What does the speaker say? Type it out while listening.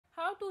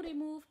to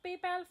remove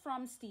PayPal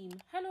from Steam.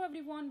 Hello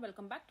everyone,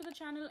 welcome back to the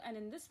channel, and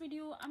in this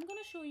video I'm going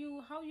to show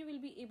you how you will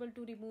be able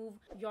to remove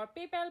your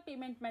PayPal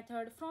payment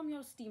method from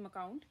your Steam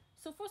account.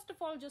 So first of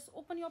all, just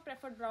open your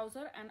preferred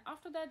browser, and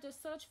after that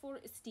just search for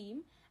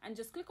Steam and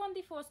just click on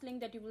the first link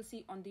that you will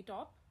see on the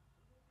top,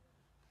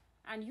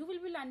 and you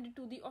will be landed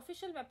to the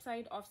official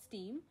website of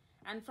Steam.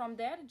 And from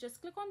there just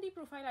click on the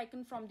profile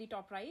icon from the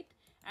top right,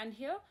 and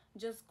here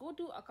just go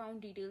to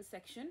account details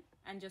section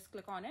and just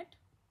click on it.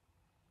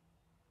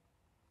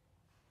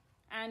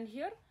 And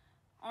here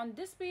on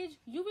this page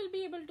you will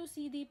be able to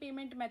see the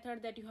payment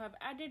method that you have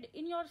added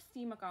in your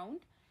Steam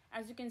account.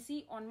 As you can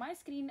see on my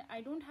screen,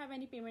 I don't have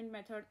any payment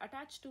method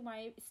attached to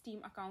my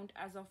Steam account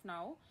as of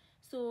now.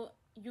 So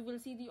you will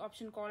see the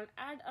option called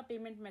add a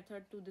payment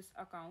method to this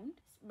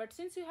account. But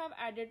since you have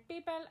added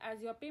PayPal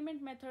as your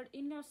payment method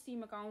in your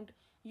Steam account,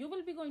 you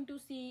will be going to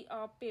see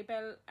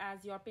PayPal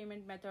as your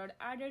payment method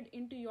added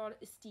into your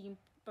Steam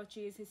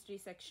purchase history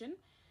section.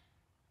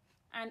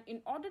 And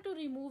in order to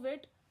remove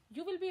it,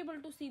 you will be able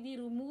to see the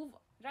remove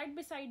right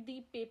beside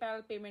the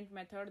PayPal payment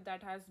method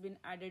that has been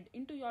added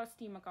into your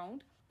Steam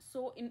account.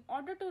 So in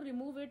order to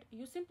remove it,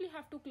 you simply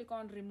have to click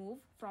on remove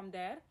from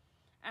there,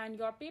 and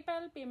your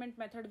PayPal payment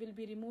method will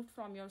be removed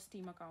from your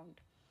Steam account.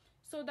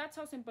 So that's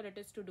how simple it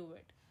is to do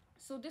it.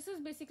 So this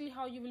is basically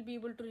how you will be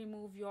able to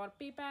remove your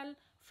PayPal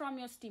from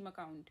your Steam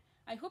account.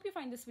 I hope you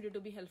find this video to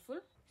be helpful.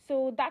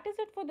 So that is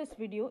it for this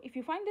video. If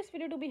you find this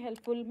video to be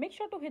helpful, make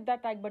sure to hit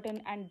that like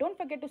button and don't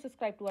forget to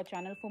subscribe to our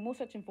channel for more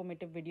such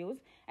informative videos,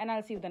 and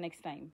I'll see you the next time.